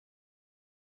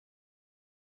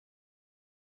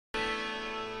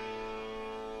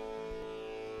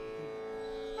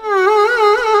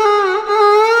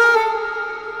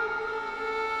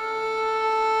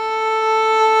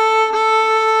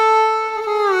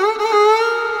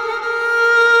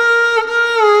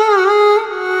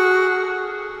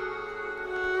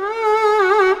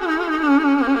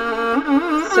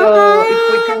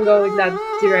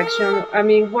direction. I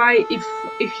mean, why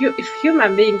if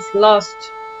human beings lost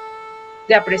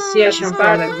the appreciation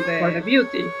for the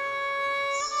beauty,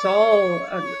 soul,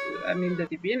 I mean the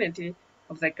divinity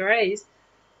of the grace,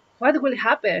 what will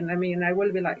happen? I mean, I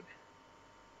will be like,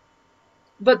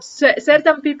 but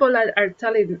certain people are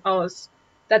telling us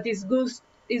that it's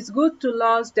good to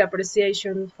lose the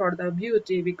appreciation for the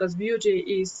beauty because beauty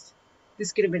is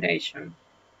discrimination.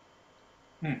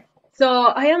 So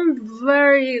I am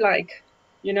very like,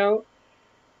 you know,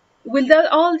 with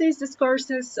all these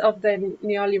discourses of the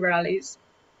neoliberalism,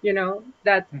 you know,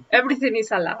 that everything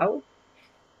is allowed,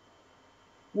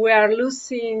 we are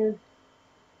losing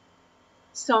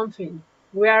something.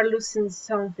 We are losing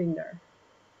something there.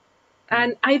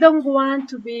 And I don't want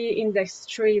to be in the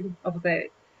extreme of the,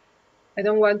 I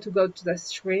don't want to go to the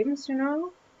extremes, you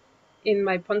know, in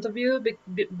my point of view,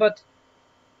 but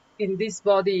in this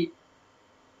body,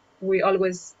 we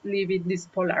always live in these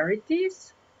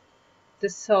polarities. The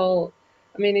soul,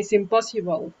 I mean, it's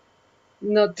impossible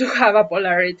not to have a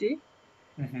polarity.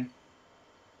 Mm-hmm.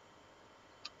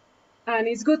 And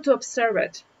it's good to observe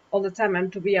it all the time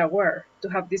and to be aware, to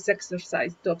have this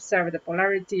exercise, to observe the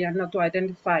polarity and not to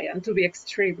identify and to be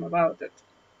extreme about it.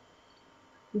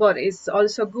 But it's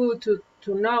also good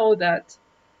to know that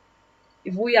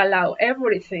if we allow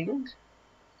everything,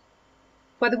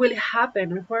 what will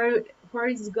happen? Where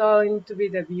is going to be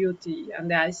the beauty and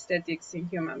the aesthetics in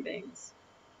human beings?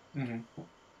 Mm-hmm.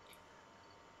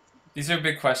 These are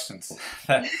big questions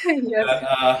that,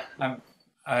 Yes.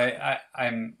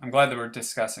 I'm glad that we're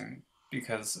discussing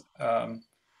because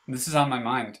this is on my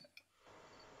mind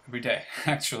every day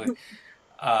actually,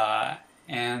 uh,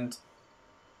 and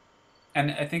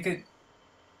and I think it.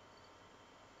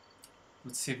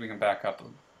 Let's see if we can back up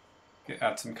and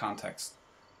add some context.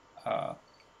 Uh,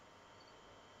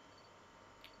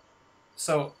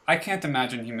 so I can't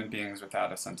imagine human beings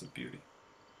without a sense of beauty.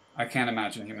 I can't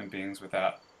imagine human beings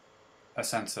without a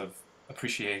sense of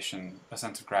appreciation, a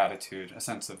sense of gratitude, a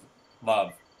sense of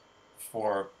love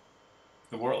for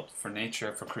the world, for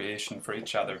nature, for creation, for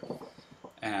each other,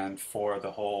 and for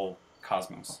the whole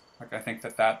cosmos. Like I think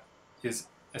that that is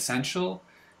essential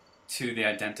to the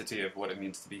identity of what it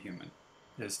means to be human,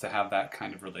 is to have that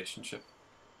kind of relationship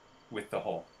with the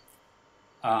whole.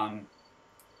 Um,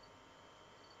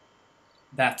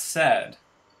 that said,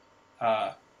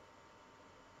 uh,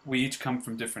 we each come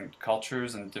from different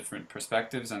cultures and different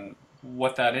perspectives, and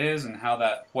what that is and how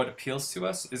that what appeals to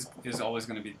us is always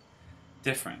going to be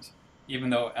different, even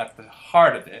though at the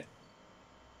heart of it,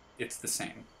 it's the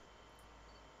same.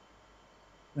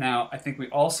 Now, I think we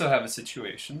also have a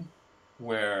situation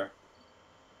where,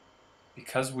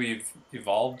 because we've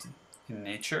evolved in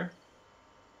nature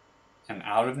and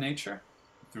out of nature,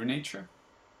 through nature,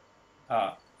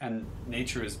 and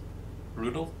nature is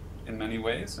brutal in many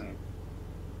ways and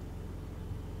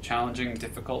challenging,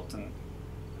 difficult, and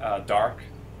dark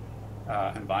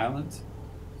and violent,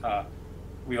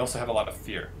 we also have a lot of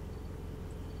fear.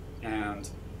 And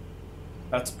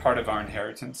that's part of our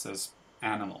inheritance as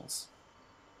animals.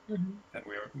 Mm-hmm. That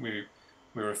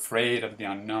we're afraid of the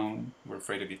unknown, we're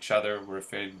afraid of each other, we're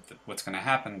afraid of what's going to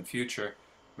happen in the future.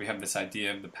 We have this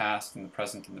idea of the past and the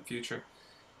present and the future.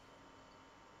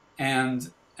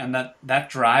 And that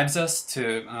drives us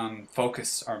to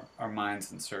focus our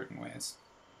minds in certain ways.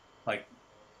 Like,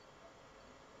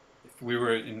 if we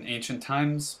were in ancient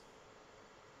times,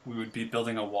 we would be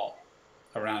building a wall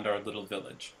around our little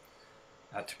village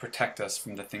to protect us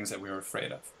from the things that we were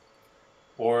afraid of.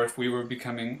 Or if we were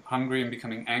becoming hungry and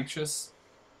becoming anxious,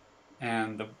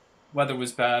 and the weather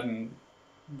was bad, and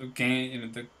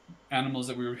the animals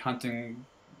that we were hunting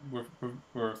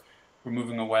were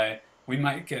moving away, we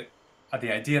might get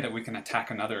the idea that we can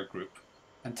attack another group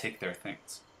and take their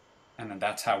things, and then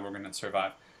that's how we're going to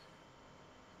survive.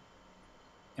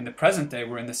 In the present day,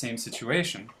 we're in the same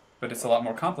situation, but it's a lot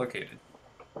more complicated.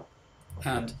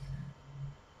 And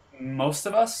most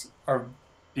of us are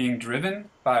being driven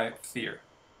by fear.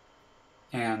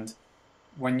 And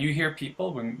when you hear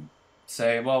people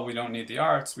say, well, we don't need the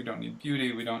arts, we don't need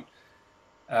beauty, we don't,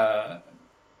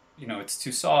 it's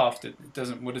too soft, it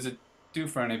doesn't, what does it do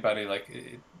for anybody?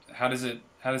 Like, how does it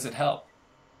help?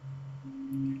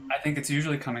 I think it's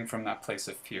usually coming from that place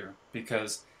of fear,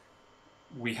 because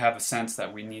we have a sense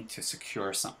that we need to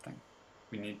secure something.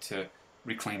 We need to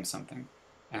reclaim something.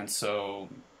 And so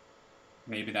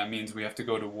maybe that means we have to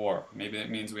go to war. Maybe that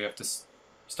means we have to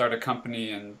start a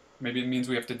company, and maybe it means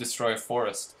we have to destroy a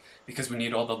forest because we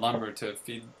need all the lumber to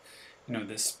feed,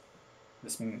 this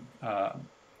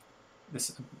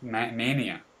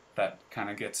mania that kind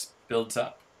of builds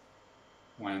up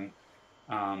when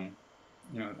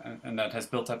and that has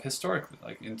built up historically,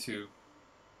 like into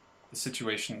the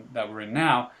situation that we're in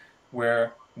now,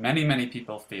 where many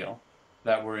people feel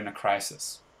that we're in a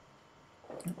crisis,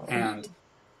 and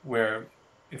where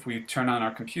if we turn on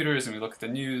our computers and we look at the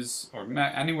news or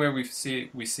anywhere we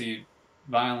see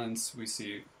violence, we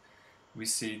see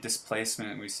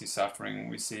displacement, we see suffering,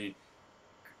 we see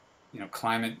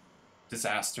climate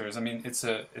disasters. I mean, it's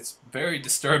very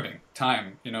disturbing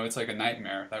time. It's like a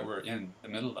nightmare that we're in the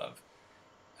middle of,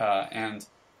 and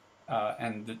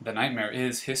the nightmare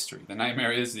is history. The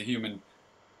nightmare is the human,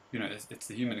 it's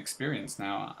the human experience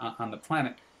now on the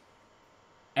planet,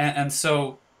 and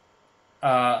so.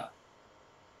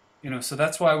 So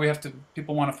that's why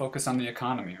people want to focus on the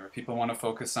economy, or people want to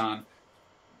focus on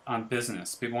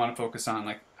business. People want to focus on,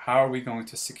 like, how are we going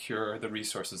to secure the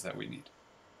resources that we need,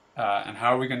 and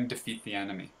how are we going to defeat the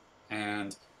enemy?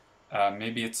 And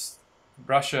maybe it's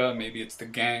Russia, maybe it's the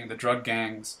drug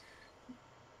gangs.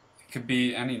 It could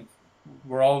be any.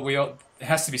 It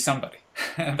has to be somebody.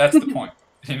 And that's the point,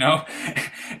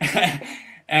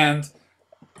 and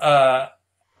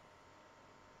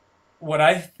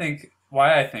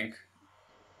why I think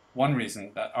one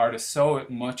reason that art is so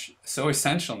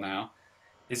essential now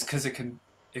is because it can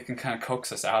kind of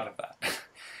coax us out of that.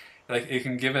 Like, it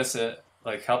can give us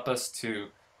help us to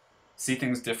see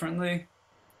things differently,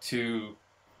 to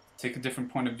take a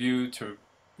different point of view, to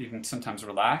even sometimes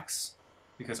relax,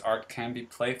 because art can be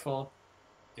playful,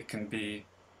 it can be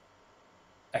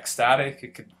ecstatic,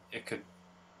 it could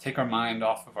take our mind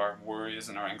off of our worries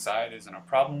and our anxieties and our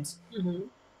problems. Mm-hmm.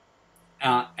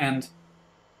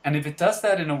 And if it does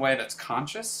that in a way that's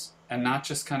conscious and not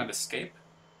just kind of escape,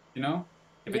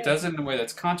 if it does it in a way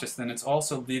that's conscious, then it's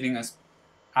also leading us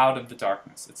out of the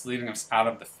darkness. It's leading us out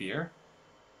of the fear.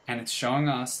 And it's showing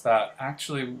us that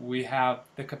actually we have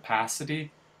the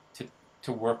capacity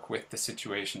to work with the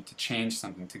situation, to change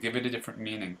something, to give it a different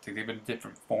meaning, to give it a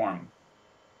different form.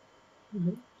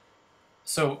 Mm-hmm.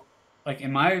 So, like,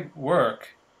 in my work,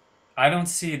 I don't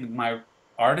see my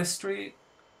artistry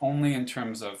only in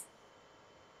terms of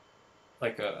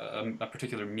like a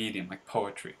particular medium, like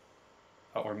poetry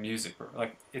or music, or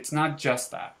like, it's not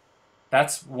just that.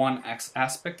 That's one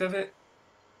aspect of it,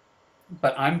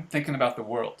 but I'm thinking about the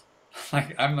world.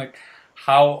 I'm like,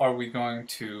 how are we going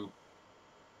to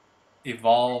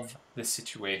evolve this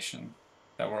situation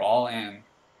that we're all in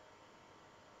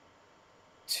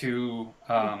to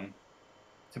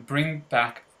bring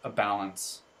back a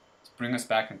balance, to bring us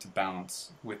back into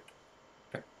balance with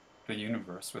the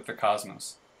universe, with the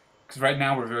cosmos. Because right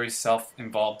now we're very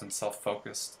self-involved and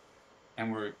self-focused,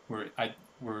 and we're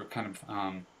kind of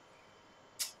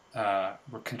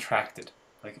we're contracted,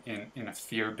 like in a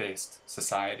fear-based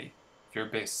society,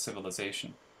 fear-based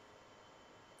civilization.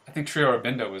 I think Sri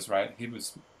Aurobindo was right. He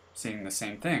was seeing the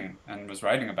same thing and was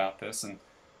writing about this, and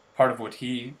part of what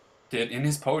he did in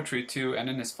his poetry too, and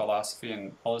in his philosophy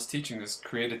and all his teaching, is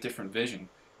create a different vision,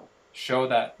 show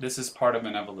that this is part of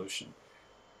an evolution.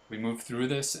 We move through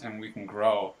this and we can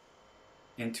grow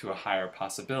into a higher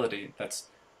possibility that's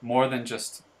more than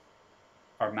just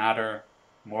our matter,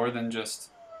 more than just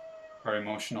our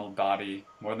emotional body,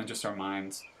 more than just our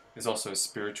minds, is also a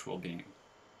spiritual being.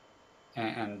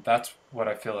 And that's what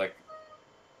I feel like,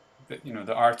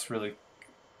 the arts really,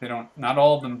 not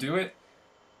all of them do it,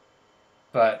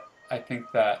 but I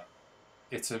think that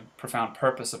it's a profound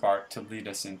purpose of art to lead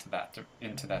us into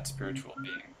that spiritual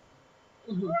being.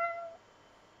 Mm-hmm.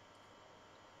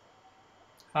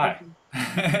 Hi.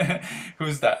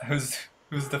 Who's that? Who's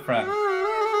the friend?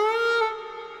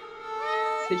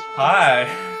 Hi.